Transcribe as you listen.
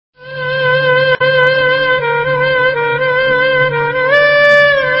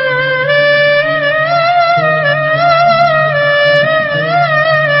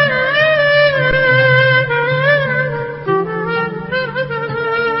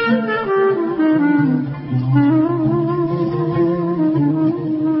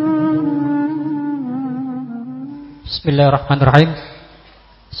Bismillahirrahmanirrahim.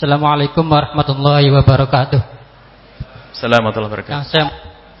 Assalamualaikum warahmatullahi wabarakatuh. Assalamualaikum warahmatullahi wabarakatuh. Saya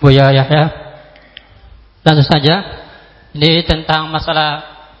Buya Yahya. Langsung saja. Ini tentang masalah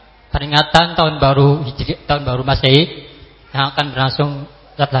peringatan tahun baru Hijri, tahun baru Masehi yang akan berlangsung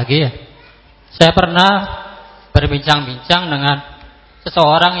saat lagi ya. Saya pernah berbincang-bincang dengan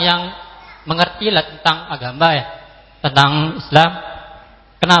seseorang yang mengerti lah tentang agama ya, tentang Islam.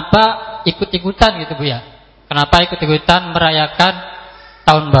 Kenapa ikut-ikutan gitu Bu ya? Kenapa ikut-ikutan merayakan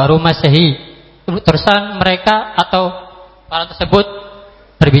tahun baru Masehi? Terusan mereka atau para tersebut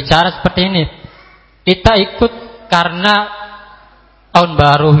berbicara seperti ini. Kita ikut karena tahun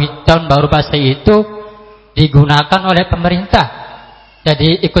baru Masehi itu digunakan oleh pemerintah.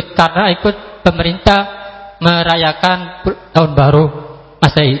 Jadi ikut karena ikut pemerintah merayakan tahun baru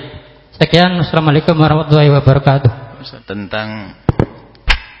Masehi. Sekian, Assalamualaikum warahmatullahi wabarakatuh. Tentang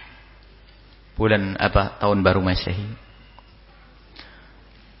bulan apa tahun baru Masehi.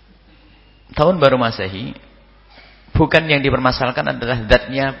 Tahun baru Masehi bukan yang dipermasalahkan adalah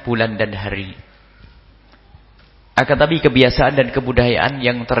zatnya bulan dan hari. Akan tapi kebiasaan dan kebudayaan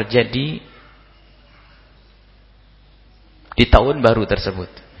yang terjadi di tahun baru tersebut.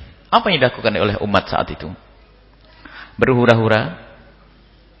 Apa yang dilakukan oleh umat saat itu? Berhura-hura,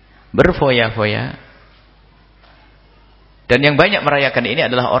 berfoya-foya. Dan yang banyak merayakan ini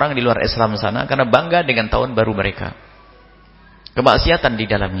adalah orang di luar Islam sana karena bangga dengan tahun baru mereka. Kemaksiatan di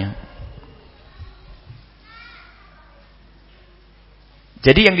dalamnya.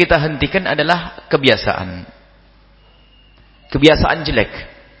 Jadi yang kita hentikan adalah kebiasaan. Kebiasaan jelek.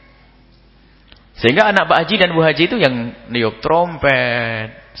 Sehingga anak Pak Haji dan Bu Haji itu yang niup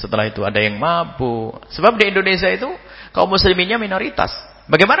trompet. Setelah itu ada yang mabuk. Sebab di Indonesia itu kaum musliminnya minoritas.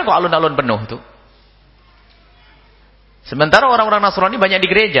 Bagaimana kok alun-alun penuh itu? Sementara orang-orang Nasrani banyak di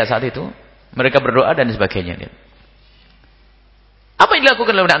gereja saat itu. Mereka berdoa dan sebagainya. Apa yang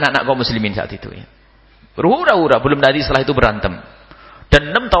dilakukan oleh anak-anak kaum muslimin saat itu? Berhura-hura. Belum tadi setelah itu berantem.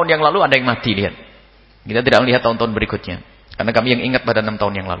 Dan 6 tahun yang lalu ada yang mati. Lihat. Kita tidak melihat tahun-tahun berikutnya. Karena kami yang ingat pada 6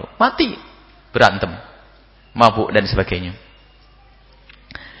 tahun yang lalu. Mati. Berantem. Mabuk dan sebagainya.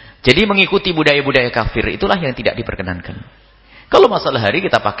 Jadi mengikuti budaya-budaya kafir itulah yang tidak diperkenankan. Kalau masalah hari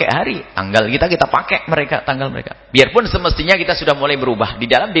kita pakai hari, tanggal kita pakai mereka, tanggal mereka. Biarpun semestinya kita sudah mulai berubah di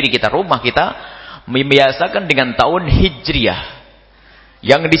dalam diri kita, rumah kita membiasakan dengan tahun Hijriah.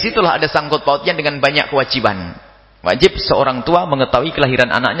 Yang disitulah ada sangkut pautnya dengan banyak kewajiban. Wajib seorang tua mengetahui kelahiran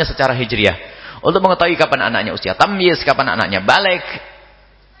anaknya secara Hijriah. Untuk mengetahui kapan anaknya usia tamyiz, kapan anaknya balik.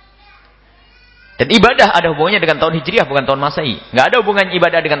 Dan ibadah ada hubungannya dengan tahun Hijriah, bukan tahun Masehi. Nggak ada hubungan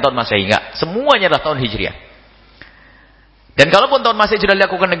ibadah dengan tahun Masehi, nggak. Semuanya adalah tahun Hijriah. Dan kalaupun tahun Masehi sudah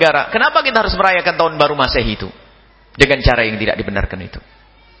dilakukan negara, kenapa kita harus merayakan tahun baru Masehi itu? Dengan cara yang tidak dibenarkan itu.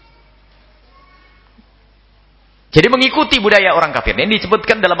 Jadi mengikuti budaya orang kafir. Ini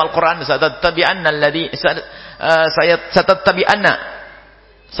disebutkan dalam Al-Quran.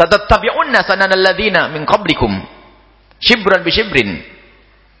 Satattabi'unna sananal ladzina min qablikum. Shibran bi shibrin.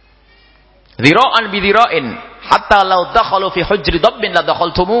 Dhira'an bi dhira'in. Hatta law dakhalu fi hujri dabbin la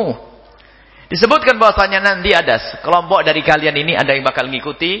dakhaltumuh. Disebutkan bahwasanya nanti ada kelompok dari kalian ini ada yang bakal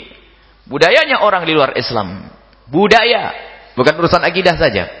mengikuti budayanya orang di luar Islam. Budaya, bukan urusan akidah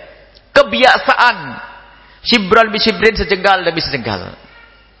saja. Kebiasaan. Shibran bi shibrin, sejengkal demi sejengkal.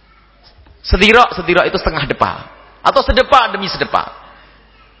 Sedira itu setengah depa. Atau sedepa demi sedepa.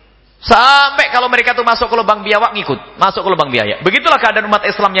 Sampai kalau mereka tuh masuk ke lubang biawak ngikut. Masuk ke lubang biaya. Begitulah keadaan umat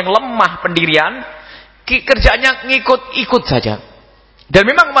Islam yang lemah pendirian. Kerjanya ngikut-ikut saja. Dan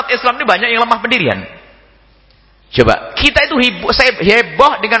memang umat Islam ini banyak yang lemah pendirian. Coba, kita itu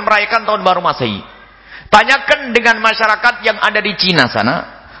heboh dengan merayakan tahun baru Masehi. Tanyakan dengan masyarakat yang ada di Cina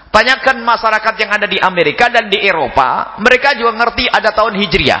sana. Tanyakan masyarakat yang ada di Amerika dan di Eropa. Mereka juga ngerti ada tahun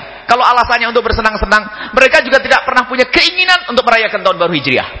Hijriah. Kalau alasannya untuk bersenang-senang, mereka juga tidak pernah punya keinginan untuk merayakan tahun baru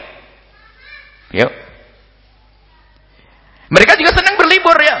Hijriah. Yuk. Mereka juga senang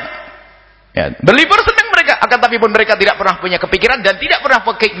berlibur ya. Berlibur senang mereka, akan tapi pun mereka tidak pernah punya kepikiran dan tidak pernah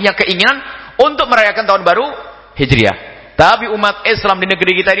punya keinginan untuk merayakan tahun baru Hijriah. Tapi umat Islam di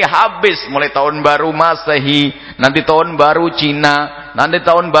negeri kita ini habis mulai tahun baru Masehi, nanti tahun baru Cina, nanti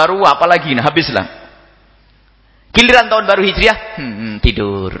tahun baru apalagi, habislah. Giliran tahun baru Hijriah,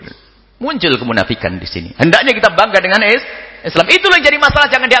 tidur. Muncul kemunafikan di sini. Hendaknya kita bangga dengan Islam. Itulah yang jadi masalah,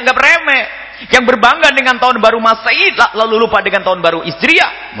 jangan dianggap remeh. Yang berbangga dengan tahun baru Masehi lalu lupa dengan tahun baru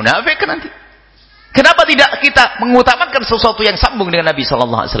Hijriah, munafik kan nanti. Kenapa tidak kita mengutamakan sesuatu yang sambung dengan Nabi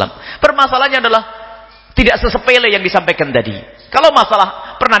sallallahu alaihi wasallam? Permasalahannya adalah tidak sesepele yang disampaikan tadi. Kalau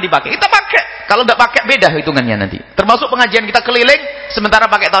masalah pernah dipakai, kita pakai. Kalau nggak pakai beda hitungannya nanti. Termasuk pengajian kita keliling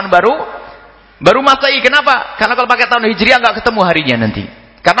sementara pakai tahun baru Baru Masehi, kenapa? Karena kalau pakai tahun Hijriah nggak ketemu harinya nanti.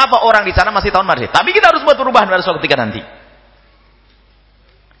 Kenapa orang di sana masih tahun Masehi? Tapi kita harus buat perubahan pada suatu ketika nanti.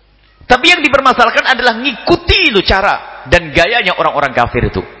 Tapi yang dipermasalahkan adalah ngikuti itu cara dan gayanya orang-orang kafir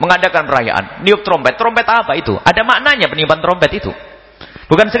itu. Mengadakan perayaan. Niup trompet. Trompet apa itu? Ada maknanya peniupan trompet itu.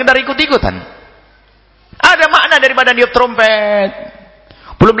 Bukan sekedar ikut-ikutan. Ada makna daripada niup trompet.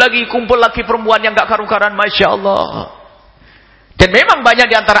 Belum lagi kumpul laki perempuan yang gak karu-karuan. Masya Allah. Dan memang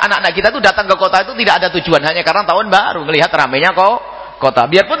banyak di antara anak-anak kita tuh datang ke kota itu tidak ada tujuan. Hanya karena tahun baru. Melihat ramainya kota.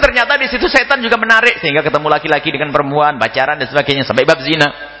 Biarpun ternyata di situ setan juga menarik. Sehingga ketemu laki-laki dengan perempuan. Pacaran dan sebagainya. Sampai bab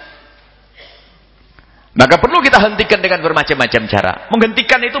zina. Maka perlu kita hentikan dengan bermacam-macam cara.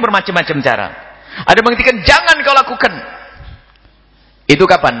 Menghentikan itu bermacam-macam cara. Ada menghentikan, jangan kau lakukan. Itu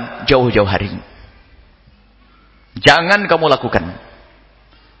kapan? Jauh-jauh hari. Jangan kamu lakukan.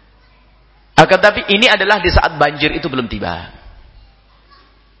 Akan tapi ini adalah di saat banjir itu belum tiba.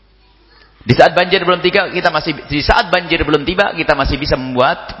 Di saat banjir belum tiba, kita masih bisa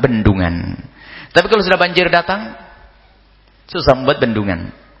membuat bendungan. Tapi kalau sudah banjir datang, susah membuat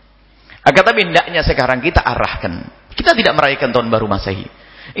bendungan. Akan tapi hendaknya sekarang kita arahkan. Kita tidak merayakan tahun baru Masehi.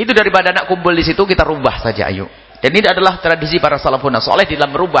 Itu daripada anak kumpul di situ, kita rubah saja, ayo. Dan ini adalah tradisi para salafun saleh di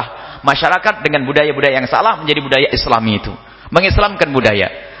dalam merubah masyarakat dengan budaya-budaya yang salah menjadi budaya Islami itu. Mengislamkan budaya.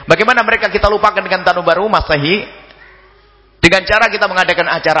 Bagaimana mereka kita lupakan dengan tahun baru Masehi dengan cara kita mengadakan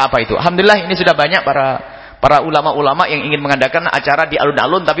acara apa itu. Alhamdulillah ini sudah banyak para ulama-ulama yang ingin mengadakan acara di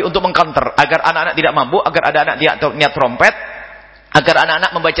alun-alun tapi untuk mengcounter agar anak-anak tidak mabuk, agar ada anak tidak niat trompet, agar anak-anak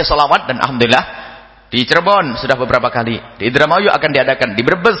membaca salawat. Dan alhamdulillah di Cirebon sudah beberapa kali, di Indramayu akan diadakan, di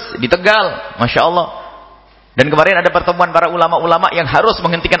Brebes, di Tegal, Masya Allah. Dan kemarin ada pertemuan para ulama-ulama yang harus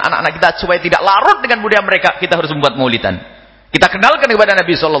menghentikan anak-anak kita supaya tidak larut dengan budaya mereka. Kita harus membuat maulidan. Kita kenalkan kepada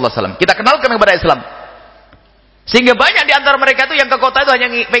Nabi SAW. Kita kenalkan kepada Islam. Sehingga banyak di antara mereka itu yang ke kota itu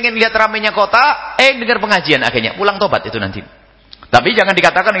hanya pengen lihat ramainya kota, dengar pengajian akhirnya pulang tobat itu nanti. Tapi jangan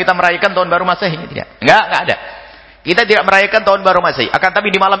dikatakan kita merayakan tahun baru Masehi, tidak. Enggak ada. Kita tidak merayakan tahun baru Masehi. Akan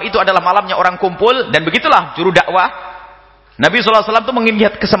tapi di malam itu adalah malamnya orang kumpul. Dan begitulah juru dakwah Nabi SAW itu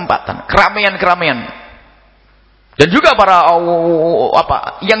mengingat kesempatan. Keramaian-keramaian. Dan juga para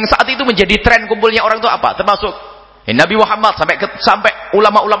yang saat itu menjadi tren kumpulnya orang itu apa? Termasuk Nabi Muhammad sampai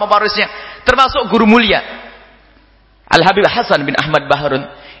ulama-ulama warisnya. Termasuk guru mulia Al-Habib Hasan bin Ahmad Baharun.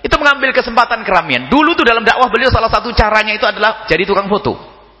 Itu mengambil kesempatan keramaian. Dulu tuh dalam dakwah beliau salah satu caranya itu adalah jadi tukang foto.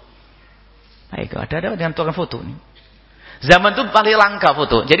 Baik, ada dengan tukang foto nih. Zaman itu paling langka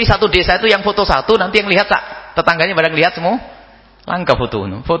foto. Jadi satu desa itu yang foto satu, nanti yang lihat tetangganya pada lihat semua. Langka foto.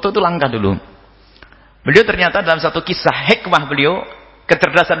 Foto itu langka dulu. Beliau ternyata dalam satu kisah hikmah beliau,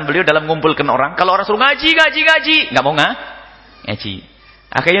 kecerdasan beliau dalam mengumpulkan orang. Kalau orang suruh ngaji, nggak mau ngaji.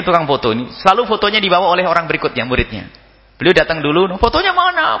 Akhirnya tukang foto ini, selalu fotonya dibawa oleh orang berikutnya, muridnya. Beliau datang dulu, fotonya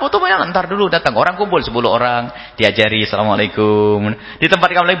mana? Fotonya ntar dulu datang. Orang kumpul 10 orang, diajari Assalamualaikum. Di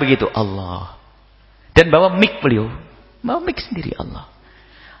tempat kamu lagi begitu, Allah. Dan bawa mic beliau. Bawa mic sendiri Allah.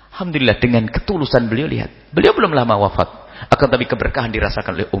 Alhamdulillah dengan ketulusan beliau, lihat. Beliau belum lama wafat. Akan tapi keberkahan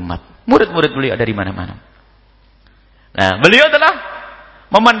dirasakan oleh umat. Murid-murid beliau ada di mana-mana. Nah, beliau telah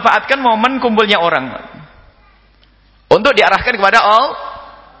memanfaatkan momen kumpulnya orang. Untuk diarahkan kepada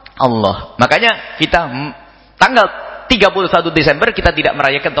Allah. Makanya kita tanggal 31 Desember kita tidak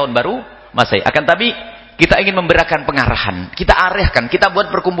merayakan tahun baru Masehi. Akan tapi kita ingin memberikan pengarahan. Kita arahkan, kita buat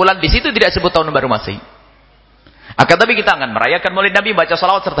perkumpulan di situ tidak sebut tahun baru Masehi. Akan tapi kita akan merayakan Maulid Nabi, baca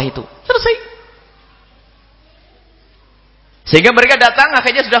salawat serta itu. Selesai. Sehingga mereka datang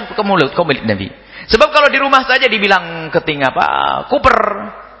akhirnya sudah ke Maulid Nabi. Sebab kalau di rumah saja dibilang keting kuper.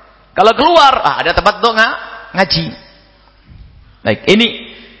 Kalau keluar, ada tempat untuk ngaji. Baik, ini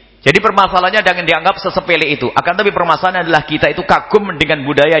jadi permasalahannya jangan dianggap sesepele itu. Akan tapi permasalahannya adalah kita itu kagum dengan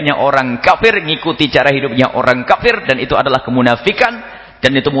budayanya orang kafir, ngikuti cara hidupnya orang kafir, dan itu adalah kemunafikan,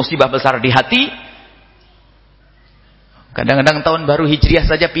 dan itu musibah besar di hati. Kadang-kadang tahun baru Hijriah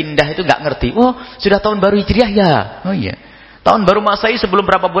saja pindah itu nggak ngerti. Oh, sudah tahun baru Hijriah ya. Oh iya. Tahun baru Masehi sebelum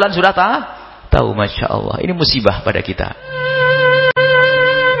berapa bulan sudah tahu. Masya Allah. Ini musibah pada kita.